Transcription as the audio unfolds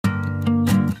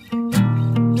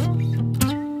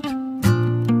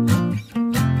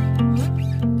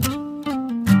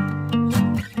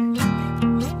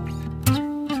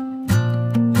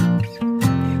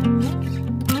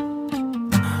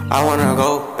I wanna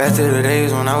go back to the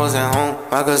days when I was at home.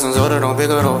 My cousins older, don't pick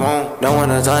up the phone. Don't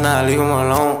wanna talk, now I leave them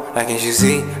alone. Like, can't you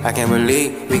see? I can't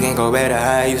believe we can't go back to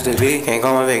how I used to be. Can't go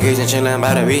on vacation, chillin'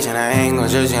 by the beach, and I ain't gon'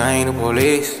 judge you, I ain't the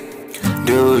police.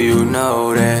 Do you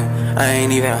know that I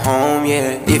ain't even home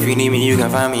yet? If you need me, you can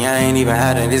find me, I ain't even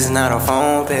hiding, this is not a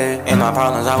phone pad. In my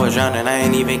problems, I was drowning, I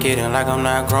ain't even kidding, like I'm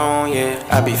not grown yet.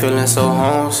 I be feeling so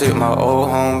homesick, my old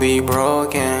home be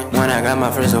broken. When I got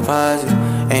my first deposit,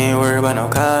 ain't worried about no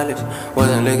college,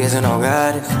 wasn't looking to no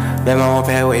guidance. Let my own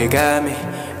pathway got me,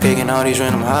 picking all these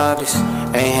random hobbies.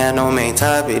 Ain't had no main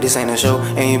topic, this ain't a show,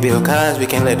 ain't Bill Cosby,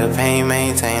 can't let the pain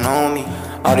maintain on me.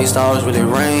 All these stars really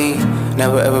rain,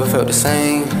 never ever felt the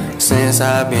same. Since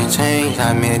I've been changed,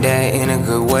 I meant that in a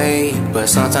good way. But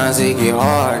sometimes it get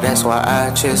hard, that's why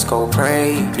I just go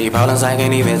pray. These problems I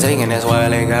can't even take, and that's why I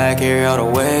let God carry all the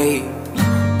weight.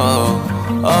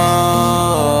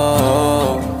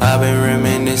 I've been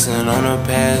reminiscing on the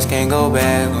past, can't go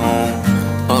back home.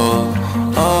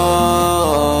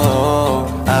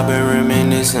 I've been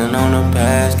reminiscing on the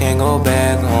past, can't go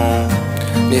back home.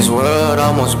 This world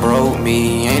almost broke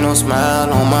me, ain't no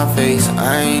smile on my face,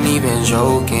 I ain't even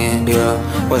joking.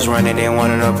 Yeah, was running, then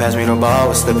wanted to pass me the ball,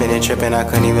 was slipping and tripping, I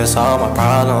couldn't even solve my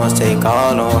problems. Take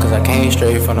all on, cause I came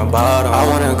straight from the bottom. I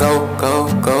wanna go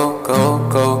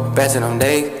back to them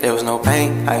days, there was no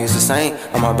pain. I used to sing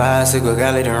on my bicycle,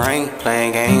 got lit in rain,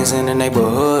 playing games in the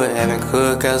neighborhood, having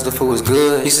cooked cause the food was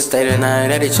good. Used to stay the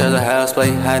night at each other's house,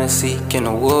 play hide and seek in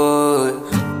the woods.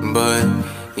 But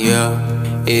yeah,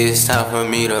 it's time for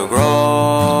me to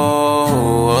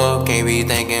grow up. Can't be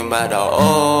thinking about the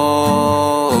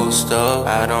old stuff.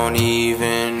 I don't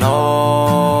even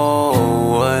know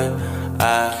what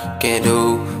I can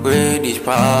do with these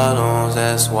problems.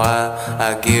 That's why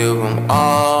I give them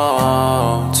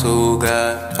all to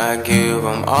God. I give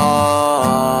them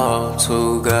all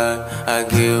to God. I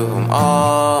give them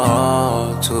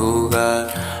all to God.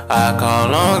 I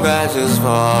call on God just for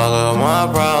all of my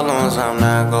problems. I'm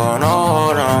not gonna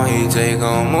hold on, He take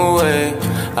them away.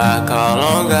 I call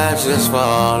on God just for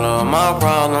all of my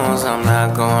problems. I'm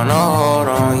not gonna hold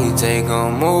on, He take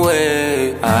them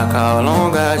away. I call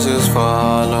on God just for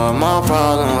all of my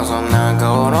problems. I'm not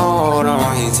gonna hold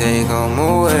on, He take them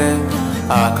away.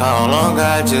 I call on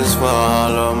God just for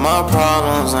all of my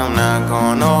problems. I'm not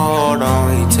gonna hold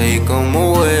on, He take them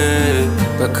away.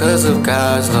 Because of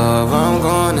God's love, I'm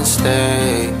gonna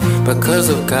stay. Because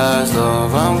of God's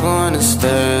love, I'm gonna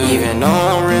stay. Even though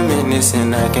I'm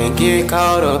reminiscing, I can't get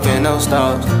caught up in those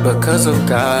thoughts. Because of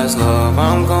God's love,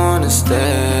 I'm gonna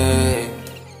stay.